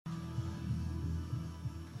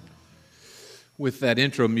with that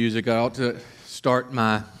intro music, I ought to start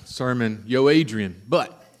my sermon, Yo Adrian,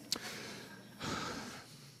 but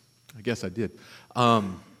I guess I did. If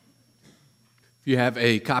you have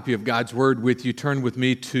a copy of God's Word with you, turn with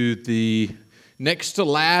me to the next to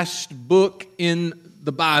last book in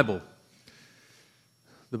the Bible,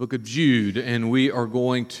 the book of Jude, and we are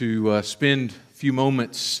going to spend a few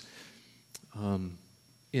moments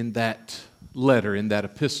in that letter, in that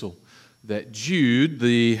epistle, that Jude,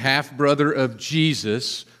 the half-brother of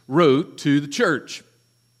Jesus, wrote to the church.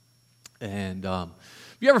 And have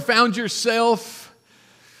you ever found yourself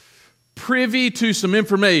privy to some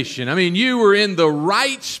information? I mean, you were in the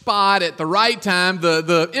right spot at the right time.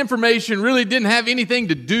 The information really didn't have anything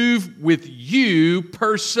to do with you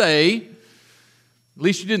per se. At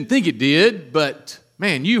least you didn't think it did, but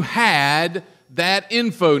man, you had that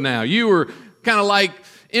info now. You were kind of like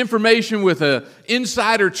information with an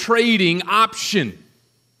insider trading option.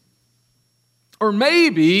 Or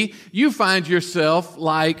maybe you find yourself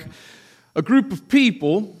like a group of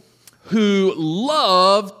people who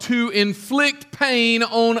love to inflict pain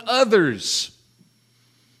on others.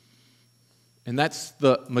 And that's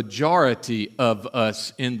the majority of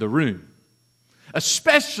us in the room.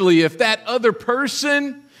 Especially if that other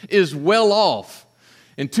person is well off.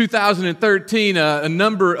 In 2013, a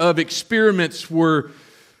number of experiments were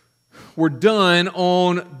done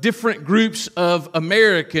on different groups of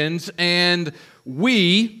Americans, and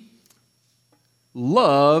we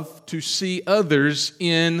love to see others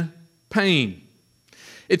in pain.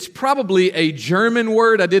 It's probably a German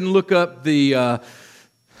word. I didn't look up its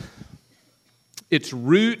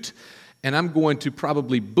root, and I'm going to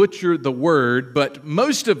probably butcher the word, but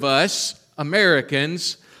most of us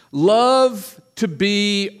Americans love to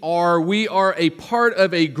be, or we are a part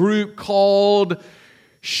of a group called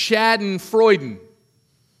Schadenfreude.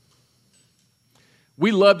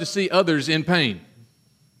 We love to see others in pain.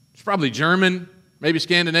 It's probably German, maybe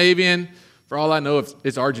Scandinavian. For all I know,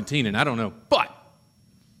 it's Argentinian. I don't know. But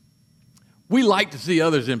we like to see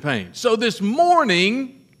others in pain. So this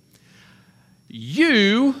morning,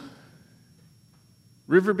 you,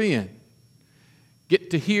 River Bend,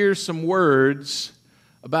 get to hear some words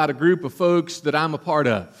about a group of folks that I'm a part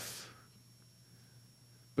of.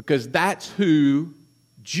 Because that's who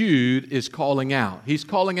Jude is calling out. He's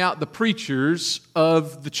calling out the preachers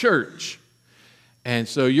of the church. And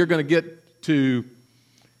so you're going to get to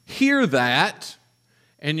hear that,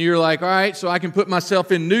 and you're like, all right, so I can put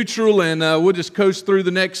myself in neutral, and we'll just coast through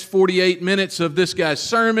the next 48 minutes of this guy's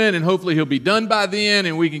sermon, and hopefully he'll be done by then,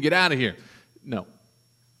 and we can get out of here. No.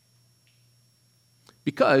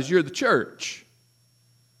 Because you're the church.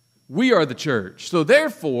 We are the church. So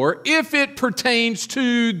therefore, if it pertains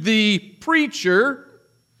to the preacher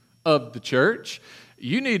of the church,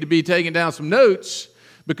 you need to be taking down some notes,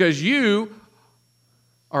 because you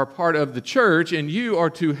are part of the church and you are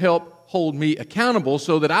to help hold me accountable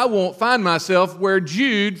so that I won't find myself where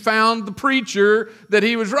Jude found the preacher that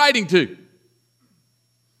he was writing to.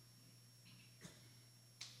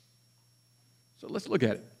 So let's look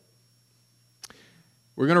at it.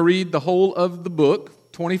 We're going to read the whole of the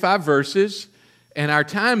book, 25 verses, and our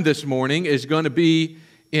time this morning is going to be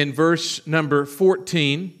in verse number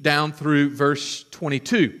 14 down through verse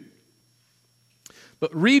 22.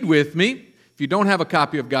 But read with me. If you don't have a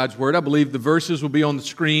copy of God's Word, I believe the verses will be on the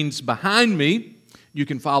screens behind me. You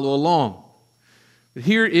can follow along. But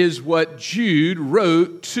here is what Jude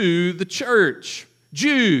wrote to the church.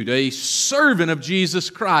 Jude, a servant of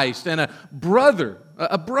Jesus Christ and a brother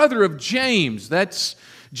of James. That's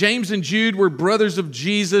James and Jude were brothers of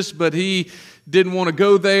Jesus, but he didn't want to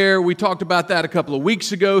go there. We talked about that a couple of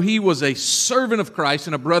weeks ago. He was a servant of Christ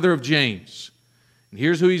and a brother of James. And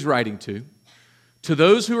here's who he's writing to. To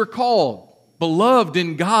those who are called, beloved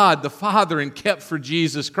in God the Father and kept for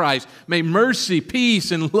Jesus Christ, may mercy,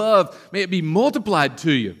 peace, and love, may it be multiplied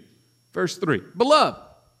to you. Verse 3, beloved,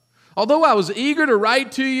 although I was eager to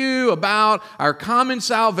write to you about our common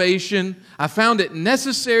salvation, I found it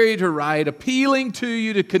necessary to write, appealing to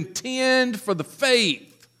you to contend for the faith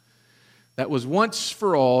that was once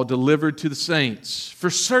for all delivered to the saints. For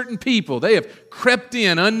certain people, they have crept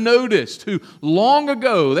in unnoticed, who long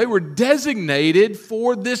ago they were designated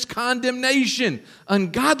for this condemnation.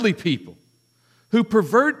 Ungodly people who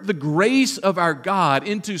pervert the grace of our God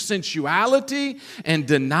into sensuality and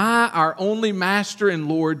deny our only Master and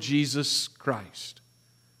Lord Jesus Christ.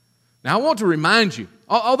 Now I want to remind you,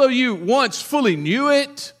 although you once fully knew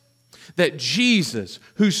it, that Jesus,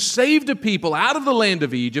 who saved a people out of the land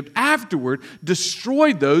of Egypt, afterward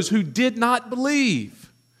destroyed those who did not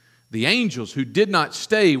believe. The angels who did not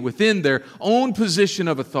stay within their own position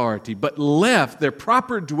of authority, but left their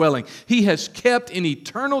proper dwelling, He has kept in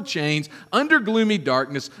eternal chains under gloomy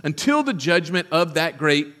darkness until the judgment of that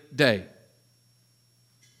great day.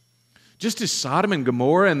 Just as Sodom and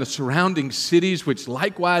Gomorrah and the surrounding cities, which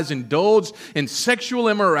likewise indulged in sexual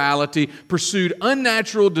immorality, pursued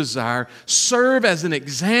unnatural desire, serve as an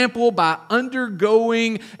example by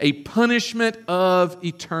undergoing a punishment of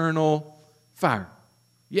eternal fire.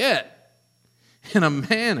 Yet, in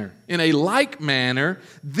a like manner,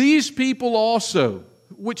 these people also,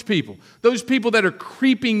 which people? Those people that are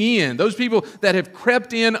creeping in, those people that have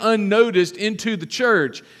crept in unnoticed into the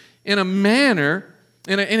church, in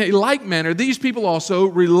a like manner, these people also,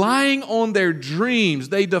 relying on their dreams,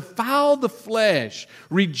 they defile the flesh,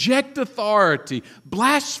 reject authority,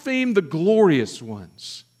 blaspheme the glorious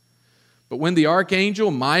ones. But when the archangel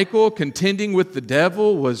Michael, contending with the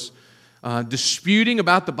devil, was disputing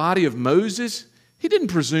about the body of Moses, he didn't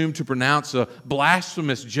presume to pronounce a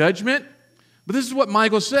blasphemous judgment. But this is what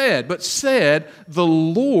Michael said. But said, "The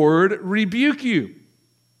Lord rebuke you."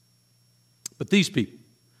 But these people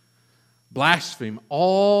blaspheme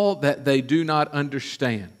all that they do not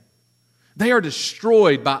understand. They are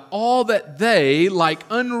destroyed by all that they, like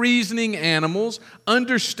unreasoning animals,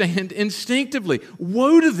 understand instinctively.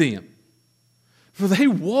 Woe to them! For they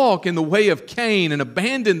walk in the way of Cain and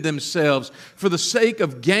abandoned themselves for the sake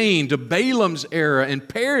of gain to Balaam's error and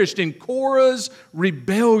perished in Korah's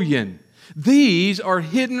rebellion. These are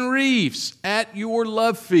hidden reefs at your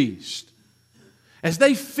love feast. As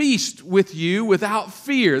they feast with you without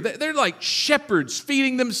fear, they're like shepherds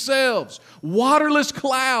feeding themselves. Waterless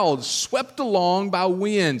clouds swept along by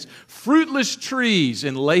winds, fruitless trees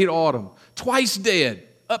in late autumn, twice dead,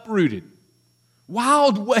 uprooted.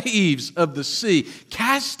 Wild waves of the sea,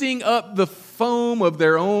 casting up the foam of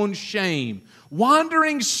their own shame.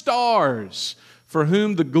 Wandering stars, for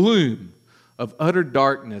whom the gloom of utter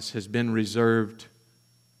darkness has been reserved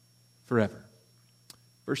forever.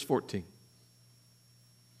 Verse 14.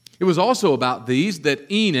 It was also about these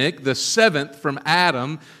that Enoch, the seventh from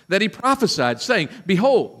Adam, that he prophesied, saying,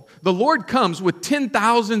 "Behold, the Lord comes with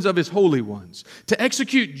 10,000s of His holy ones, to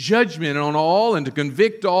execute judgment on all and to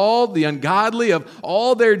convict all the ungodly of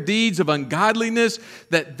all their deeds of ungodliness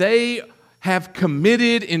that they have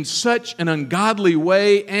committed in such an ungodly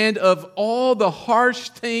way, and of all the harsh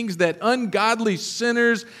things that ungodly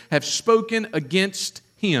sinners have spoken against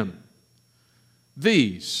Him.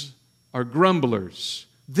 These are grumblers.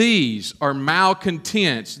 These are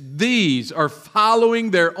malcontents. These are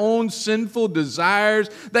following their own sinful desires.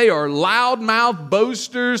 They are loudmouth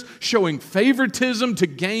boasters, showing favoritism to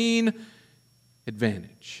gain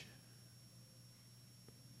advantage."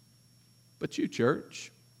 But you,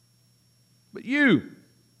 church, you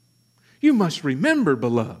must remember,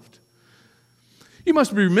 beloved. You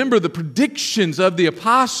must remember the predictions of the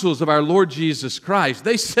apostles of our Lord Jesus Christ.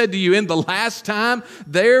 They said to you, in the last time,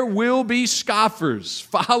 there will be scoffers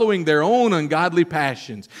following their own ungodly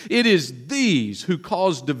passions. It is these who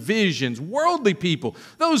cause divisions, worldly people,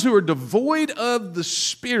 those who are devoid of the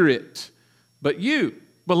Spirit. But you,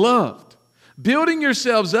 beloved, building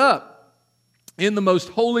yourselves up in the most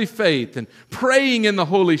holy faith and praying in the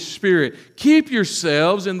Holy Spirit, keep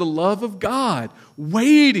yourselves in the love of God,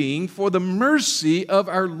 waiting for the mercy of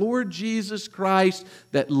our Lord Jesus Christ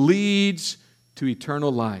that leads to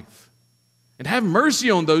eternal life. And have mercy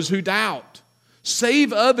on those who doubt.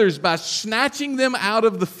 Save others by snatching them out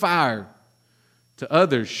of the fire. To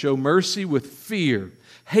others show mercy with fear,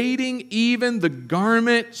 hating even the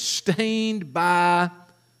garment stained by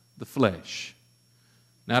the flesh.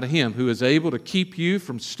 Now to Him who is able to keep you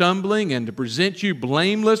from stumbling and to present you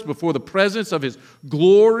blameless before the presence of His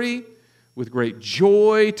glory with great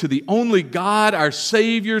joy, to the only God, our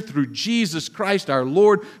Savior, through Jesus Christ our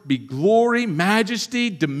Lord, be glory, majesty,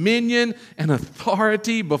 dominion, and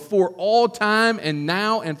authority before all time and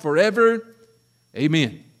now and forever.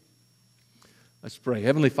 Amen. Let's pray.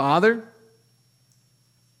 Heavenly Father,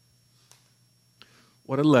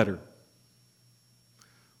 what a letter.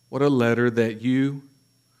 What a letter that You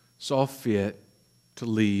saw fit to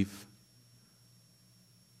leave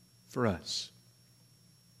for us.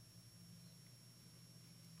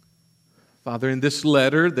 Father, in this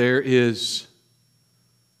letter there is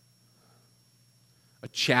a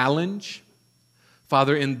challenge.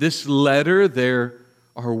 Father, in this letter there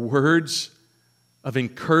are words of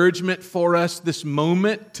encouragement for us this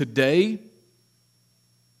moment, today.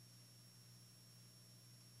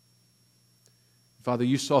 Father,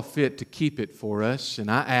 You saw fit to keep it for us, and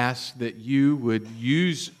I ask that You would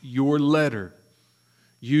use Your letter,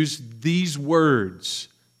 use these words,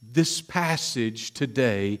 this passage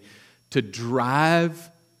today, to drive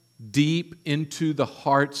deep into the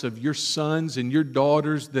hearts of your sons and your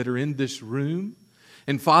daughters that are in this room.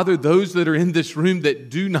 And Father, those that are in this room that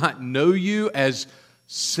do not know you as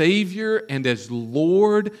Savior and as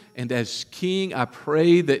Lord and as King, I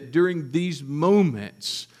pray that during these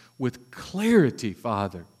moments with clarity,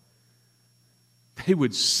 Father, they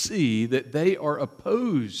would see that they are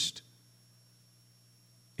opposed,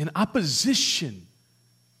 in opposition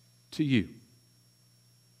to you,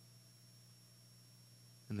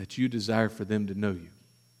 and that you desire for them to know you.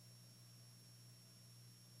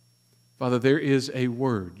 Father, there is a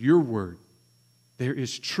word, your word. There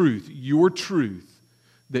is truth, your truth,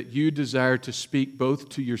 that you desire to speak both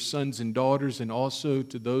to your sons and daughters and also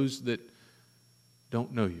to those that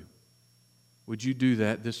don't know you. Would you do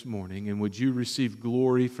that this morning, and would you receive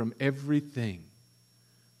glory from everything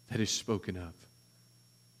that is spoken of?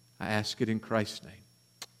 I ask it in Christ's name.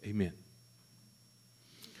 Amen.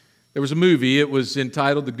 There was a movie. It was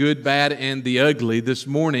entitled The Good, Bad, and the Ugly. This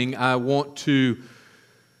morning, I want to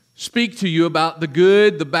speak to you about the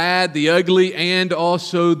good, the bad, the ugly, and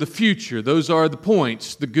also the future. Those are the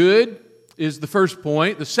points. The good is the first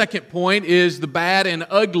point. The second point is the bad and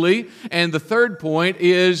ugly. And the third point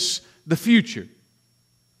is the future,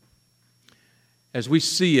 as we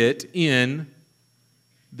see it in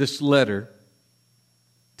this letter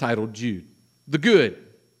titled Jude. The good.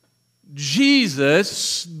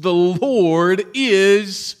 Jesus, the Lord,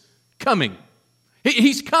 is coming.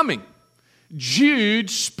 He's coming. Jude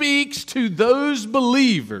speaks to those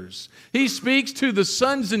believers. He speaks to the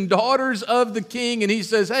sons and daughters of the King, and he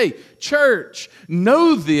says, hey, church,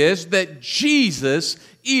 know this, that Jesus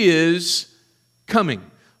is coming.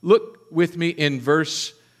 Look with me in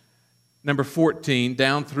verse number 14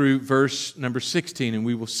 down through verse number 16, and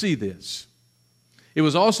we will see this. It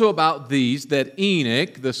was also about these that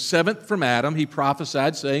Enoch, the seventh from Adam, he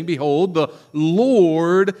prophesied, saying, behold, the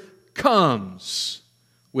Lord comes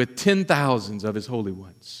with 10,000s of his holy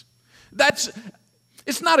ones.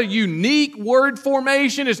 It's not a unique word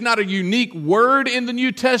formation. It's not a unique word in the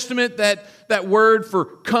New Testament, that word for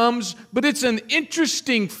comes, but it's an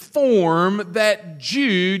interesting form that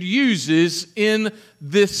Jude uses in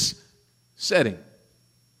this setting.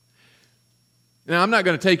 Now, I'm not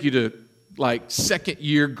going to take you to like second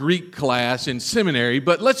year Greek class in seminary,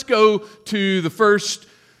 but let's go to the first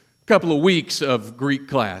couple of weeks of Greek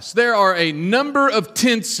class. There are a number of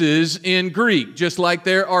tenses in Greek, just like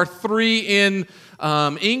there are 3 in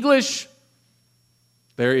English.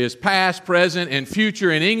 There is past, present, and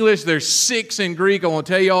future in English. There's 6 in Greek. I won't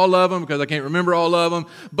tell you all of them because I can't remember all of them,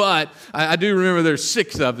 but I do remember there's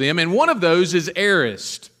 6 of them, and one of those is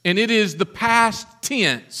aorist, and it is the past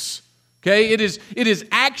tense. Okay, it is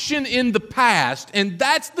action in the past, and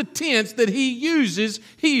that's the tense that he uses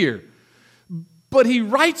here. But he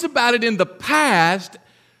writes about it in the past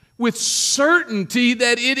with certainty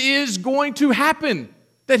that it is going to happen,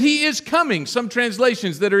 that he is coming. Some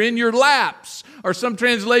translations that are in your laps, or some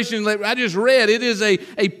translation that I just read, it is a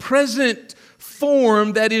present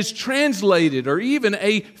form that is translated, or even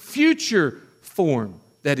a future form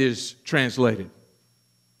that is translated.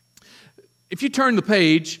 If you turn the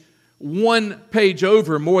page, one page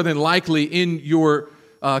over, more than likely in your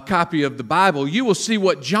copy of the Bible, you will see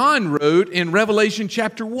what John wrote in Revelation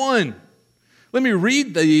chapter 1. Let me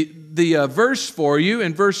read the verse for you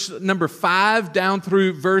in verse number 5 down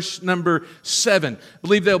through verse number 7. I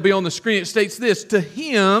believe they'll be on the screen. It states this: to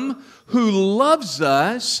him who loves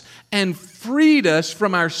us and freed us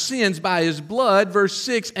from our sins by his blood, verse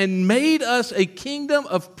 6, and made us a kingdom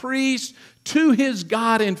of priests to his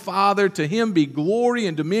God and Father, to him be glory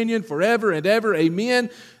and dominion forever and ever. Amen.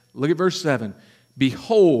 Look at verse 7.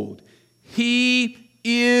 Behold, he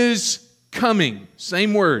is coming.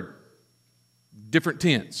 Same word, different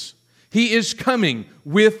tense. He is coming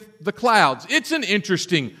with the clouds. It's an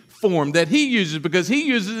interesting form that he uses because he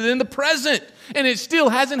uses it in the present, and it still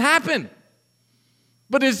hasn't happened,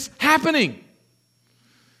 but it's happening.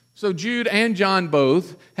 So Jude and John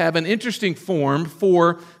both have an interesting form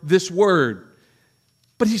for this word.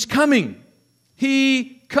 But he's coming.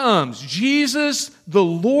 He comes. Jesus, the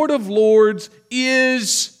Lord of Lords,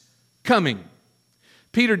 is coming.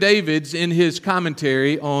 Peter Davids, in his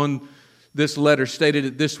commentary on this letter, stated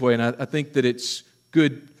it this way, and I think that it's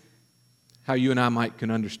good how you and I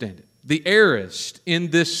can understand it. The aorist,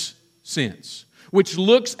 in this sense, which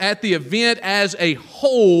looks at the event as a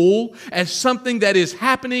whole, as something that is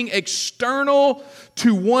happening external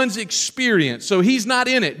to one's experience. So he's not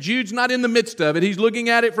in it. Jude's not in the midst of it. He's looking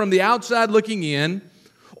at it from the outside looking in.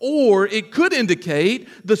 Or it could indicate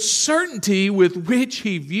the certainty with which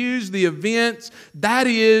he views the events. That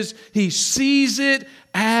is, he sees it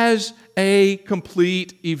as a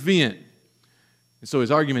complete event. And so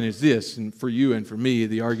his argument is this, and for you and for me,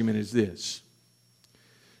 the argument is this.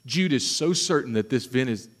 Jude is so certain that this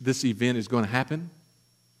event is going to happen.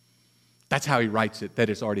 That's how he writes it, that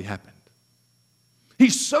it's already happened.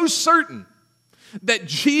 He's so certain that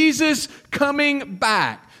Jesus coming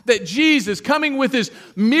back, that Jesus coming with his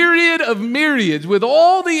myriad of myriads, with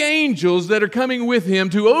all the angels that are coming with him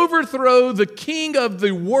to overthrow the king of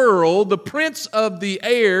the world, the prince of the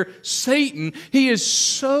air, Satan, he is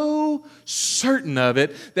so certain of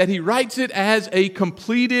it that he writes it as a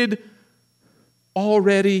completed,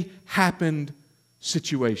 already happened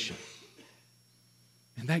situation.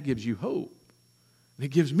 And that gives you hope. And it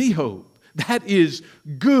gives me hope. That is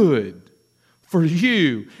good for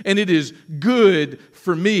you, and it is good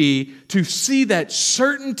for me to see that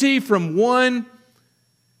certainty from one,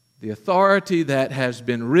 the authority that has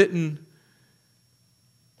been written.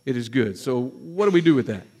 It is good. So what do we do with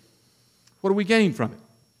that? What do we gain from it?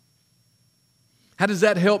 How does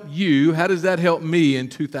that help you? How does that help me in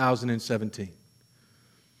 2017?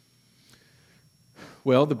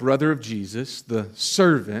 Well, the brother of Jesus, the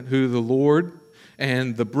servant who the Lord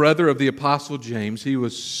and the brother of the Apostle James, he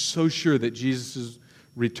was so sure that Jesus'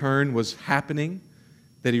 return was happening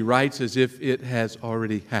that he writes as if it has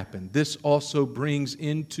already happened. This also brings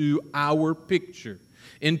into our picture,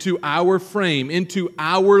 into our frame, into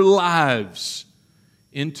our lives,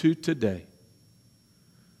 into today,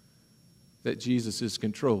 that Jesus is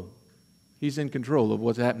control. He's in control of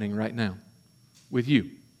what's happening right now with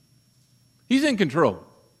you. He's in control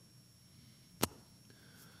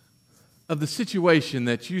of the situation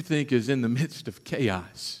that you think is in the midst of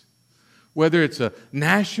chaos. Whether it's a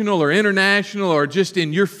national or international or just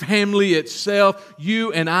in your family itself,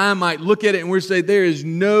 you and I might look at it and we're saying, there is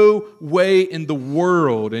no way in the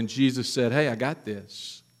world. And Jesus said, hey, I got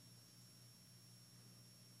this.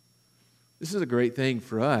 This is a great thing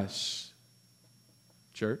for us,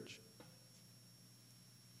 church.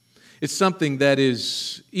 It's something that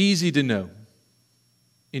is easy to know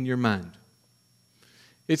in your mind.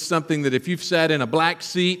 It's something that if you've sat in a black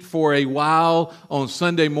seat for a while on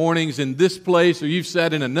Sunday mornings in this place, or you've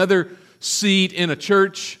sat in another seat in a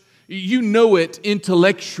church, you know it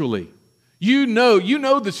intellectually. You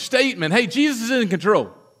know the statement, hey, Jesus is in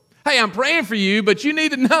control. Hey, I'm praying for you, but you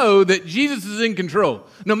need to know that Jesus is in control.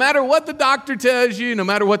 No matter what the doctor tells you, no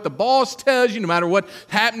matter what the boss tells you, no matter what's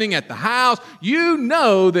happening at the house, you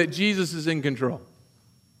know that Jesus is in control.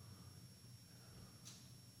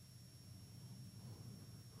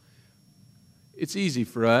 It's easy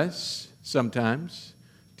for us sometimes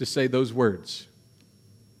to say those words.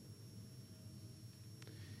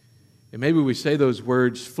 And maybe we say those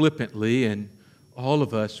words flippantly, and all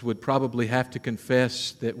of us would probably have to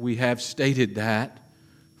confess that we have stated that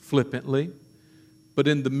flippantly. But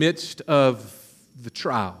in the midst of the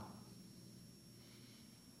trial,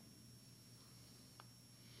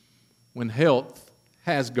 when health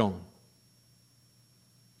has gone,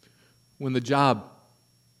 when the job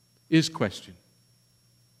is questioned,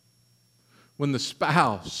 when the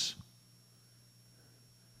spouse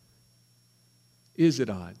is at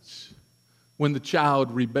odds, when the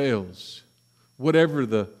child rebels, whatever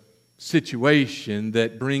the situation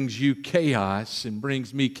that brings you chaos and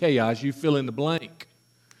brings me chaos, you fill in the blank.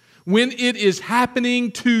 When it is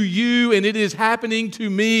happening to you and it is happening to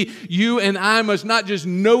me, you and I must not just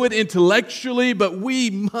know it intellectually, but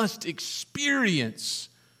we must experience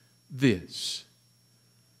this.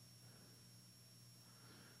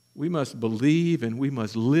 We must believe and we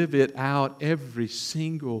must live it out every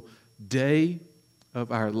single day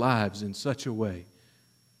of our lives in such a way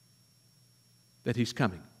that He's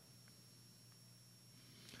coming.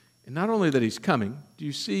 And not only that He's coming, do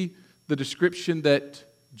you see the description that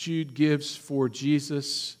Jude gives for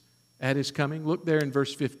Jesus at His coming? Look there in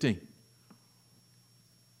verse 15.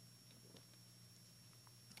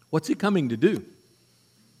 What's He coming to do?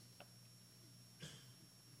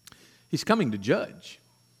 He's coming to judge.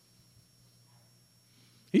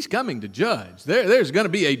 He's coming to judge. There's going to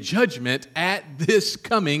be a judgment at this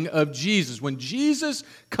coming of Jesus. When Jesus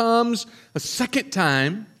comes a second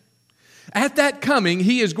time, at that coming,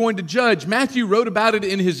 He is going to judge. Matthew wrote about it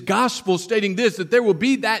in his gospel, stating this, that there will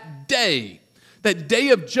be that day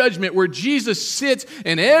of judgment where Jesus sits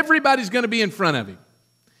and everybody's going to be in front of Him.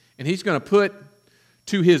 And He's going to put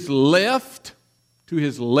to His left,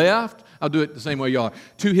 I'll do it the same way y'all are.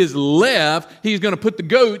 To His left, He's going to put the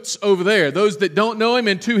goats over there, those that don't know Him.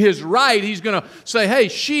 And to His right, He's going to say, hey,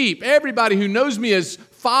 sheep, everybody who knows Me as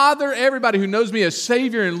Father, everybody who knows Me as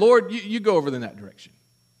Savior and Lord, you go over in that direction.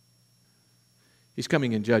 He's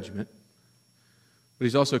coming in judgment, but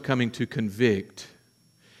He's also coming to convict.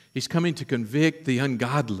 He's coming to convict the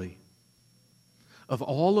ungodly of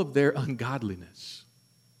all of their ungodliness.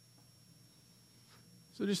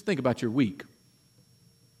 So just think about your week.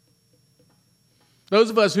 Those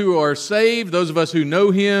of us who are saved, those of us who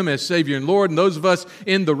know Him as Savior and Lord, and those of us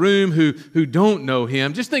in the room who don't know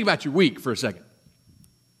Him, just think about your week for a second.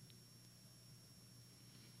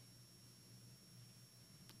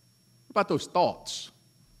 What about those thoughts?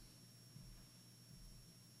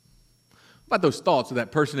 What about those thoughts of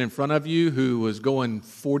that person in front of you who was going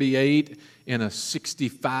 48 in a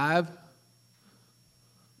 65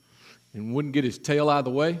 and wouldn't get his tail out of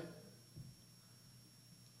the way?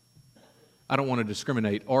 I don't want to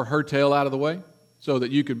discriminate, or her tail out of the way so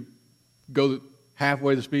that you could go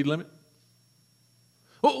halfway the speed limit?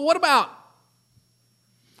 Well, what about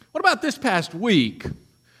this past week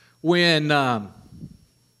when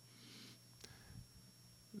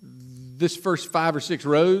this first five or six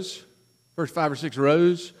rows,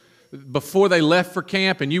 before they left for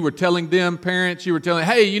camp, and you were telling them, parents, you were telling,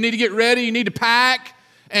 hey, you need to get ready, you need to pack,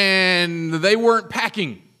 and they weren't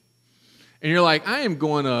packing. And you're like, I am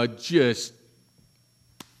going to just,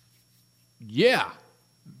 yeah,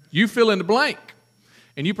 you fill in the blank.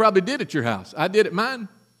 And you probably did at your house. I did at mine.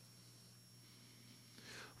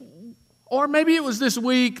 Or maybe it was this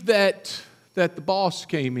week that the boss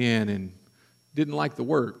came in and didn't like the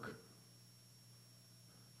work.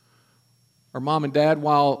 Or mom and dad,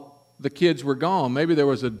 while the kids were gone, maybe there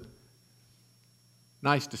was a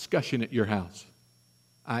nice discussion at your house,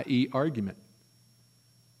 i.e. argument.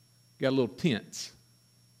 Got a little tense.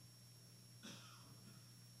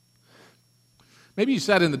 Maybe you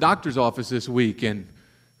sat in the doctor's office this week and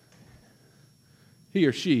he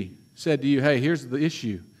or she said to you, hey, here's the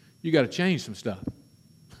issue. You got to change some stuff.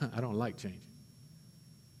 I don't like changing.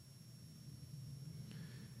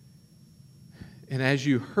 And as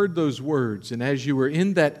you heard those words, and as you were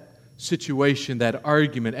in that situation, that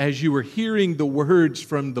argument, as you were hearing the words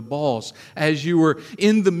from the boss, as you were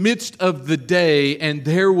in the midst of the day, and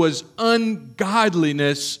there was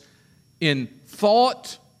ungodliness in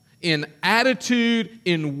thought, in attitude,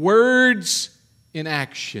 in words, in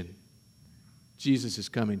action, Jesus is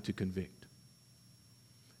coming to convict.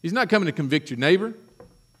 He's not coming to convict your neighbor.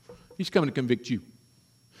 He's coming to convict you.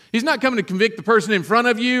 He's not coming to convict the person in front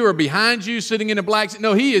of you or behind you sitting in a black seat.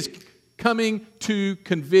 No, He is coming to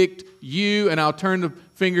convict you, and I'll turn the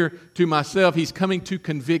finger to myself. He's coming to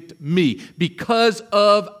convict me. Because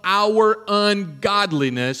of our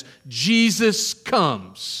ungodliness, Jesus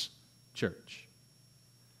comes, church.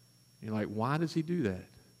 You're like, why does He do that?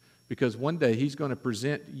 Because one day He's going to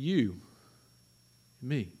present you,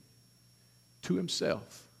 me, to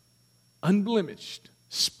Himself, unblemished,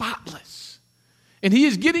 spotless. And He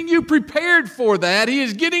is getting you prepared for that. He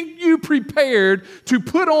is getting you prepared to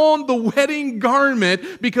put on the wedding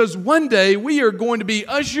garment, because one day we are going to be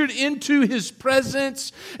ushered into His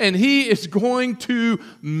presence, and He is going to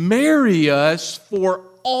marry us for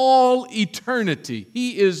all eternity.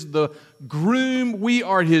 He is the groom. We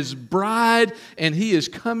are His bride, and He is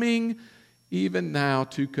coming even now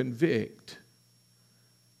to convict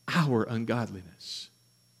our ungodliness.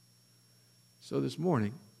 So this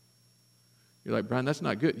morning, you're like, Brian, that's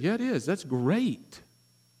not good. Yeah, it is. That's great.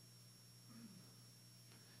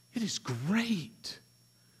 It is great.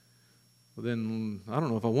 Well, then, I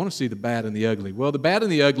don't know if I want to see the bad and the ugly. Well, the bad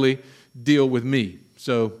and the ugly deal with me.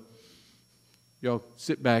 So, y'all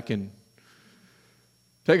sit back and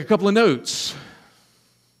take a couple of notes.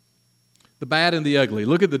 The bad and the ugly.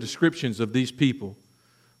 Look at the descriptions of these people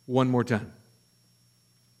one more time.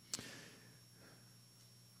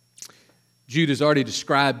 Jude has already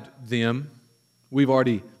described them. We've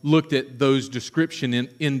already looked at those descriptions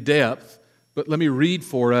in depth, but let me read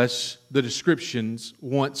for us the descriptions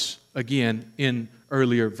once again in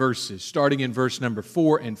earlier verses, starting in verse number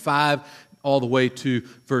 4 and 5, all the way to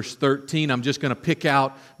verse 13. I'm just going to pick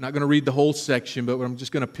out, I'm not going to read the whole section, but I'm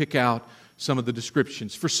just going to pick out some of the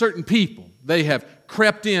descriptions. For certain people, they have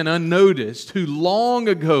crept in unnoticed, who long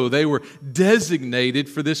ago they were designated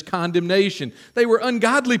for this condemnation. They were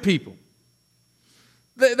ungodly people.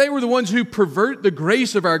 They were the ones who pervert the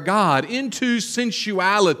grace of our God into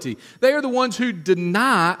sensuality. They are the ones who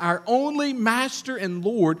deny our only Master and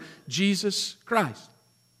Lord, Jesus Christ.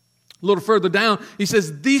 A little further down, he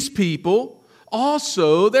says, these people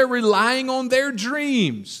also, they're relying on their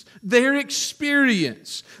dreams, their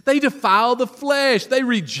experience. They defile the flesh. They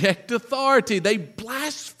reject authority. They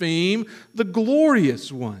blaspheme the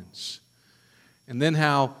glorious ones. And then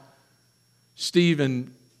how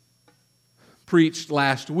Stephen preached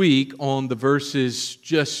last week on the verses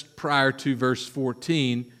just prior to verse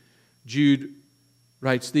 14, Jude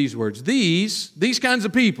writes these words. These kinds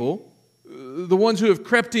of people, the ones who have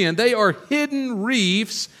crept in, they are hidden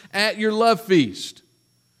reefs at your love feast,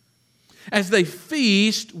 as they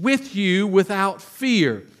feast with you without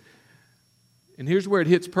fear. And here's where it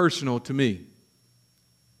hits personal to me.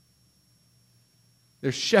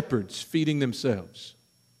 They're shepherds feeding themselves.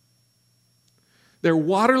 They're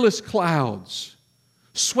waterless clouds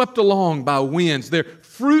swept along by winds. They're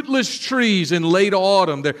fruitless trees in late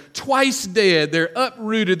autumn. They're twice dead. They're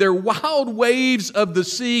uprooted. They're wild waves of the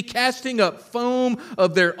sea casting up foam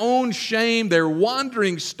of their own shame. They're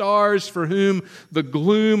wandering stars for whom the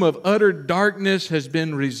gloom of utter darkness has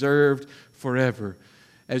been reserved forever.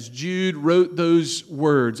 As Jude wrote those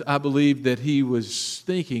words, I believe that he was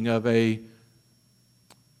thinking of a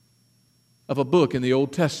book in the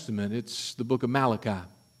Old Testament. It's the book of Malachi.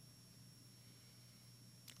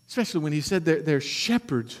 Especially when he said they're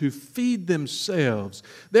shepherds who feed themselves.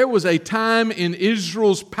 There was a time in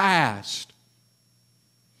Israel's past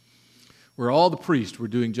where all the priests were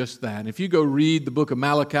doing just that. And if you go read the book of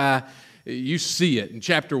Malachi, you see it. In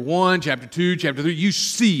chapter 1, chapter 2, chapter 3, you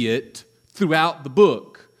see it throughout the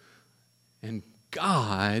book. And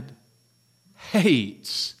God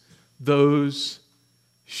hates those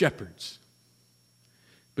shepherds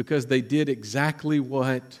because they did exactly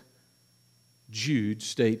what Jude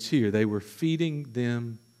states here. They were feeding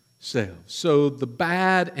themselves. So the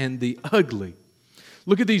bad and the ugly.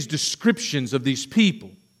 Look at these descriptions of these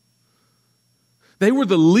people. They were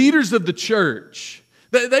the leaders of the church.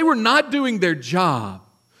 They were not doing their job.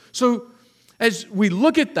 So as we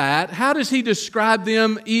look at that, how does he describe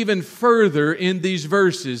them even further in these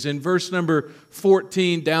verses? In verse number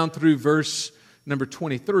 14 down through verse number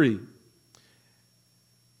 23.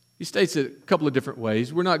 He states it a couple of different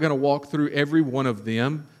ways. We're not going to walk through every one of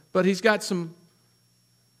them, but he's got some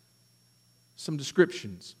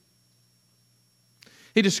descriptions.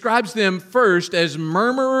 He describes them first as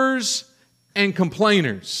murmurers and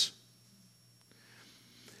complainers.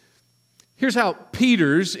 Here's how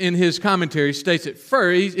Peters, in his commentary, states it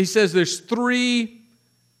first. He says there's three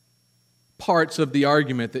parts of the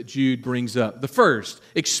argument that Jude brings up. The first,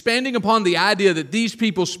 expanding upon the idea that these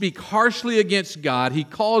people speak harshly against God, he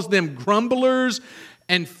calls them grumblers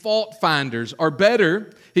and fault finders. Or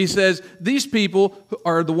better, he says, these people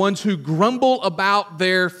are the ones who grumble about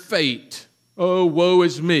their fate. Oh, woe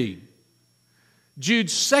is me.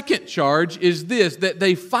 Jude's second charge is this, that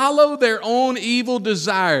they follow their own evil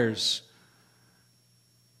desires.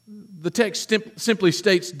 The text simply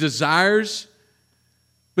states desires,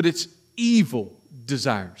 but it's evil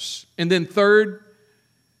desires. And then third,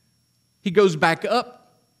 he goes back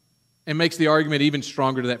up and makes the argument even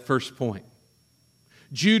stronger to that first point.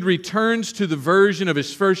 Jude returns to the version of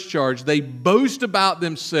his first charge. They boast about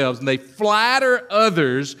themselves and they flatter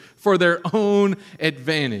others for their own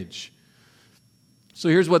advantage. So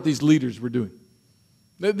here's what these leaders were doing.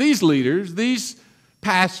 These leaders, these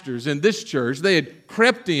pastors in this church, they had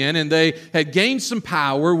crept in and they had gained some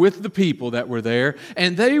power with the people that were there,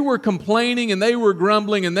 and they were complaining and they were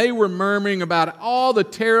grumbling and they were murmuring about all the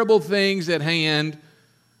terrible things at hand,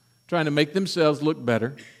 trying to make themselves look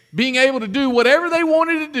better, being able to do whatever they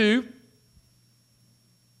wanted to do,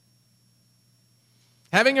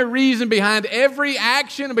 having a reason behind every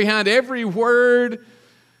action, behind every word,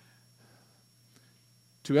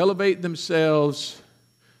 to elevate themselves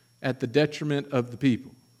at the detriment of the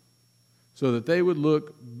people, so that they would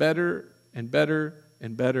look better and better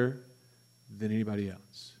and better than anybody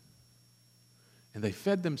else. And they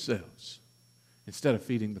fed themselves instead of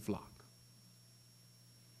feeding the flock.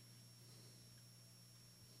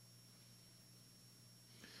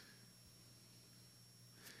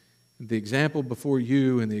 The example before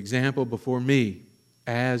you and the example before me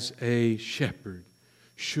as a shepherd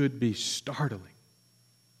should be startling.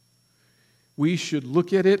 We should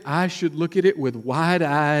look at it, I should look at it with wide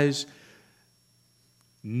eyes,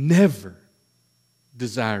 never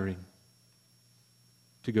desiring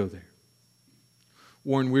to go there.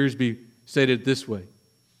 Warren Wiersbe said it this way.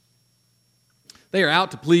 They are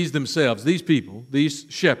out to please themselves. These people, these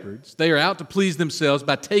shepherds, they are out to please themselves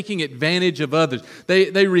by taking advantage of others.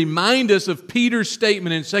 They remind us of Peter's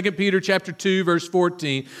statement in 2 Peter chapter 2, verse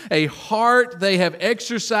 14, a heart they have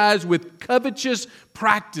exercised with covetous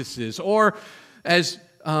practices, or as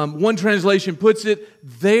one translation puts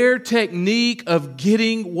it, their technique of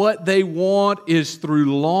getting what they want is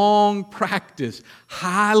through long practice,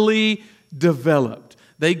 highly developed.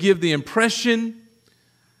 They give the impression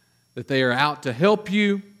that they are out to help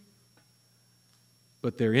you,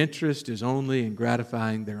 but their interest is only in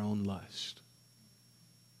gratifying their own lust.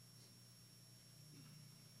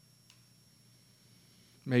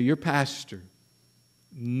 May your pastor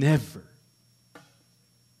never,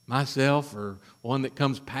 myself or one that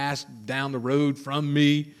comes past down the road from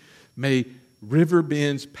me, may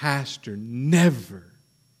Riverbend's pastor never,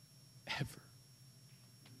 ever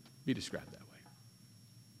be described that way.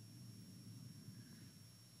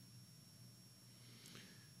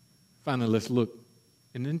 Finally, let's look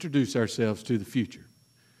and introduce ourselves to the future.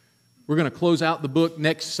 We're going to close out the book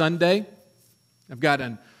next Sunday. I've got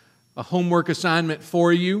a homework assignment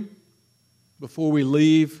for you before we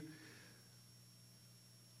leave.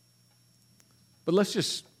 But let's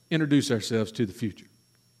just introduce ourselves to the future.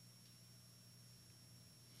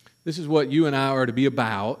 This is what you and I are to be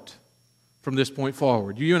about from this point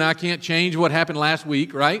forward. You and I can't change what happened last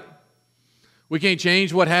week, right? We can't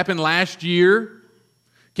change what happened last year.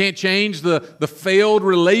 Can't change the failed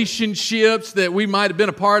relationships that we might have been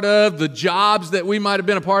a part of, the jobs that we might have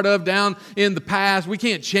been a part of down in the past. We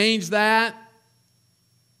can't change that.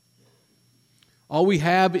 All we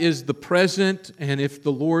have is the present, and if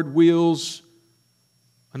the Lord wills,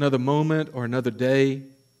 another moment or another day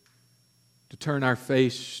to turn our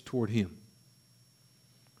face toward Him.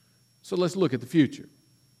 So let's look at the future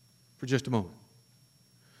for just a moment.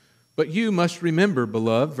 But you must remember,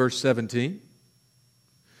 beloved, verse 17,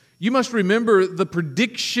 you must remember the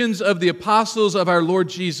predictions of the apostles of our Lord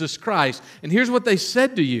Jesus Christ. And here's what they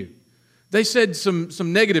said to you. They said some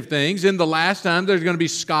negative things. In the last time, there's going to be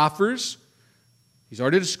scoffers. He's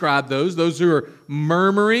already described those who are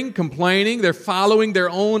murmuring, complaining. They're following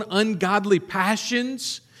their own ungodly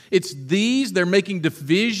passions. It's these. They're making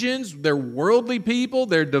divisions. They're worldly people.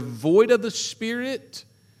 They're devoid of the Spirit.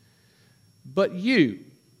 But you,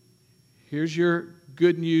 here's your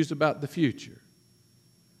good news about the future.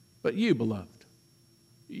 But you, beloved,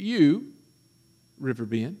 you,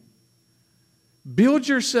 Riverbend, build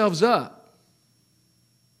yourselves up.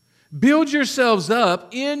 Build yourselves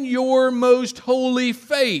up in your most holy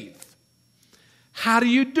faith. How do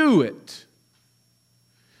you do it?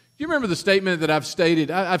 You remember the statement that I've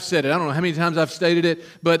stated? I've said it. I don't know how many times I've stated it,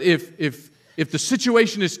 but if the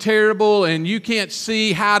situation is terrible and you can't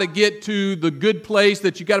see how to get to the good place,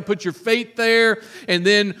 that you got to put your faith there, and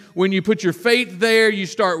then when you put your faith there, you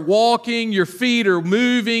start walking, your feet are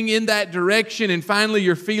moving in that direction, and finally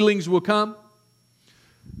your feelings will come.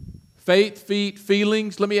 Faith, feet,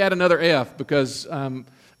 feelings. Let me add another F because I'm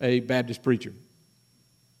a Baptist preacher.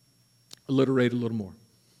 Alliterate a little more.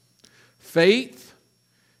 Faith,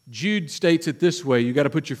 Jude states it this way. You got to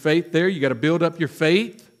put your faith there. You got to build up your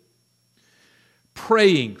faith.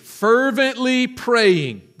 Praying, fervently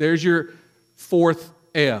praying. There's your fourth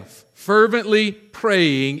F. Fervently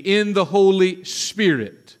praying in the Holy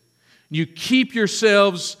Spirit. You keep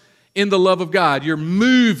yourselves in the love of God. You're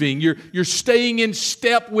moving. You're staying in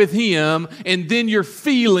step with Him, and then your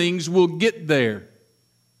feelings will get there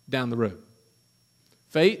down the road.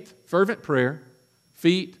 Faith, fervent prayer,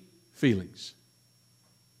 feet, feelings.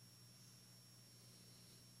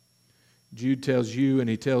 Jude tells you and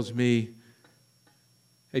he tells me,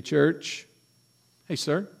 hey, church. Hey,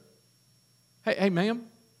 sir. Hey, ma'am.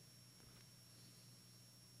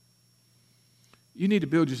 You need to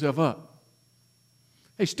build yourself up.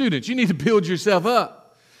 Hey, students, you need to build yourself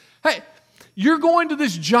up. Hey, you're going to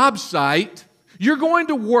this job site. You're going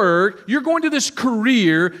to work. You're going to this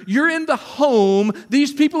career. You're in the home.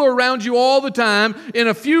 These people are around you all the time. In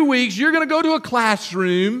a few weeks, you're going to go to a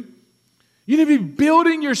classroom. You need to be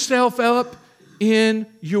building yourself up in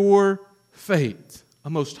your faith. A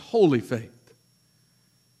most holy faith.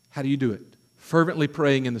 How do you do it? Fervently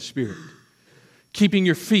praying in the Spirit. Keeping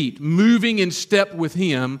your feet moving in step with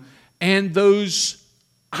Him, and those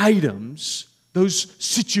items, those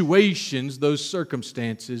situations, those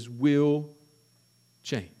circumstances will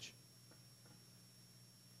change.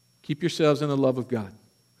 Keep yourselves in the love of God,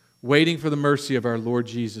 waiting for the mercy of our Lord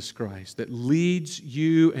Jesus Christ that leads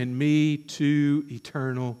you and me to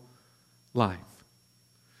eternal life.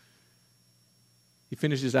 He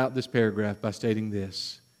finishes out this paragraph by stating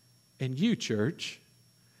this, and you, church,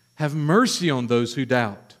 have mercy on those who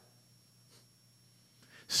doubt.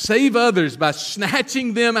 Save others by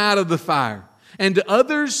snatching them out of the fire, and to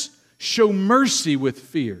others show mercy with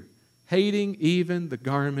fear, hating even the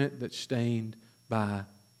garment that's stained by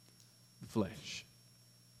the flesh.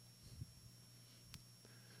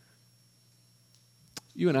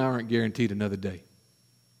 You and I aren't guaranteed another day.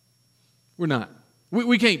 We're not.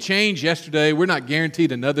 We can't change yesterday. We're not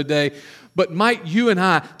guaranteed another day. But might you and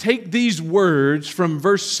I take these words from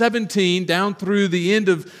verse 17 down through the end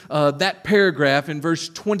of that paragraph in verse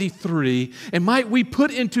 23, and might we put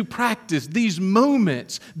into practice these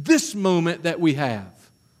moments, this moment that we have.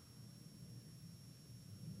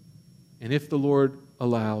 And if the Lord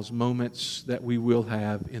allows moments that we will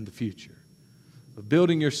have in the future of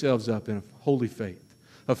building yourselves up in a holy faith,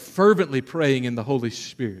 of fervently praying in the Holy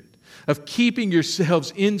Spirit, of keeping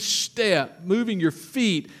yourselves in step, moving your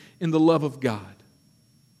feet in the love of God,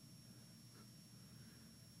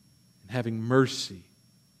 and having mercy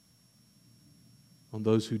on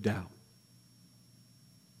those who doubt.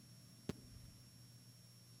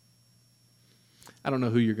 I don't know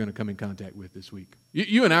who you're going to come in contact with this week.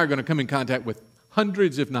 You and I are going to come in contact with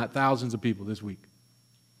hundreds, if not thousands, of people this week.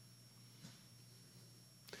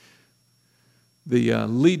 The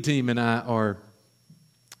lead team and I are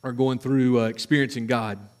going through Experiencing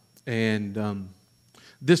God, and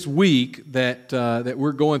this week that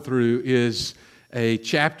we're going through is a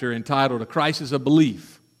chapter entitled "A Crisis of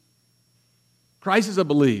Belief." Crisis of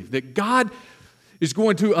belief, that God is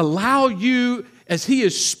going to allow you, as He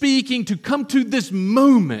is speaking, to come to this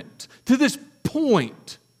moment, to this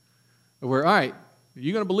point where, all right, are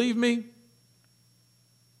you going to believe me?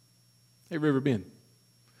 Hey, River Bend.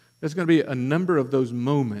 There's going to be a number of those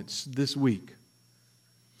moments this week.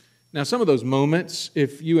 Now, some of those moments,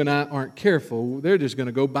 if you and I aren't careful, they're just going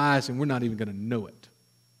to go by us and we're not even going to know it.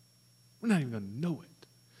 We're not even going to know it.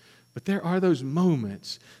 But there are those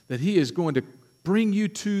moments that He is going to bring you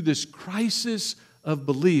to this crisis of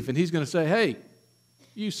belief. And He's going to say, hey,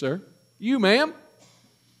 you sir, you ma'am,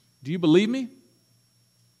 do you believe me?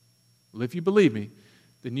 Well, if you believe me,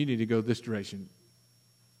 then you need to go this direction.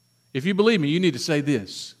 If you believe me, you need to say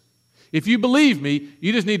this. If you believe me,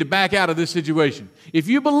 you just need to back out of this situation. If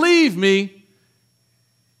you believe me,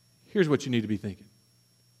 here's what you need to be thinking.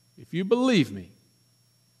 If you believe me,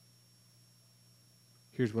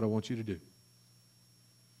 here's what I want you to do.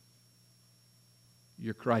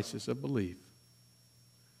 Your crisis of belief.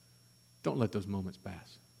 Don't let those moments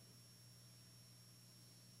pass.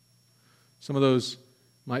 Some of those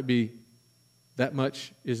might be that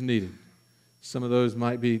much is needed. Some of those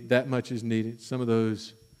might be that much is needed. Some of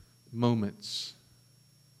those moments,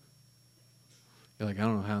 you're like, I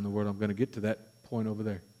don't know how in the world I'm going to get to that point over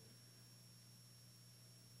there.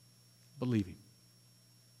 Believe Him.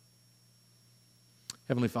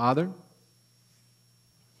 Heavenly Father,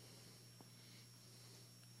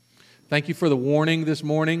 thank You for the warning this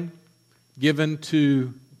morning given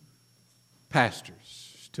to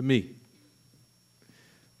pastors, to me.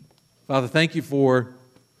 Father, thank You for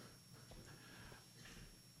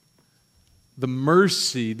the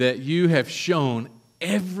mercy that You have shown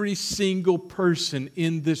every single person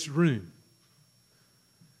in this room.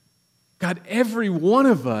 God, every one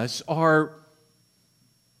of us are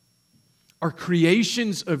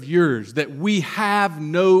creations of Yours, that we have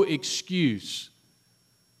no excuse.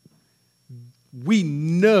 We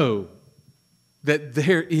know that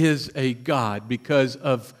there is a God because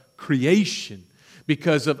of creation,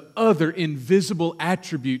 because of other invisible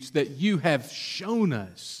attributes that You have shown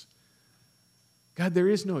us. God, there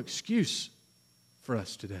is no excuse for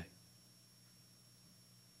us today.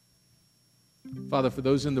 Father, for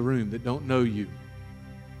those in the room that don't know You,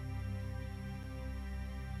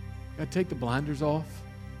 God, take the blinders off.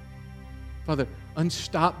 Father,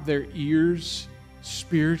 unstop their ears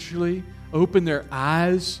spiritually. Open their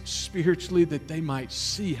eyes spiritually that they might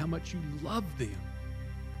see how much You love them.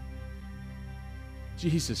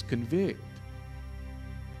 Jesus, convict.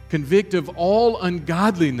 Convict of all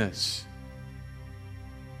ungodliness.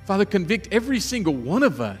 Father, convict every single one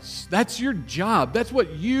of us. That's Your job. That's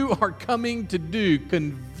what You are coming to do.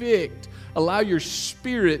 Convict. Allow Your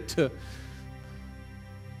Spirit to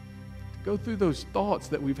go through those thoughts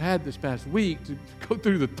that we've had this past week, to go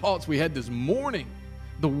through the thoughts we had this morning,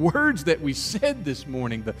 the words that we said this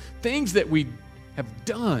morning, the things that we have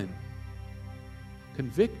done.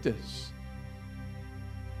 Convict us.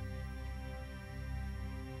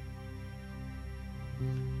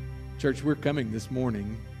 Church, we're coming this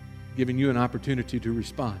morning giving you an opportunity to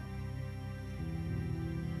respond.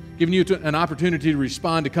 Giving you an opportunity to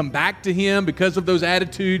respond, to come back to Him because of those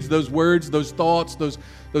attitudes, those words, those thoughts,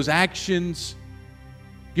 those actions.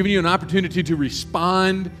 Giving you an opportunity to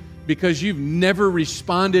respond because you've never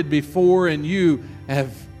responded before and you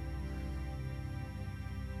have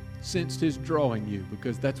sensed His drawing you,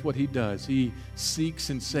 because that's what He does. He seeks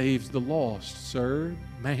and saves the lost, sir,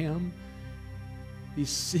 ma'am. He's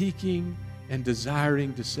seeking and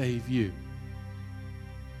desiring to save you.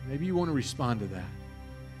 Maybe you want to respond to that.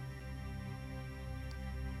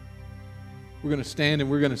 We're going to stand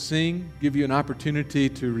and we're going to sing, give you an opportunity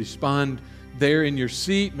to respond there in your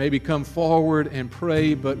seat, maybe come forward and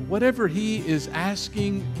pray, but whatever He is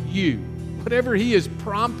asking you, whatever He is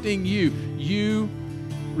prompting you, you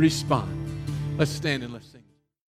respond. Let's stand and let's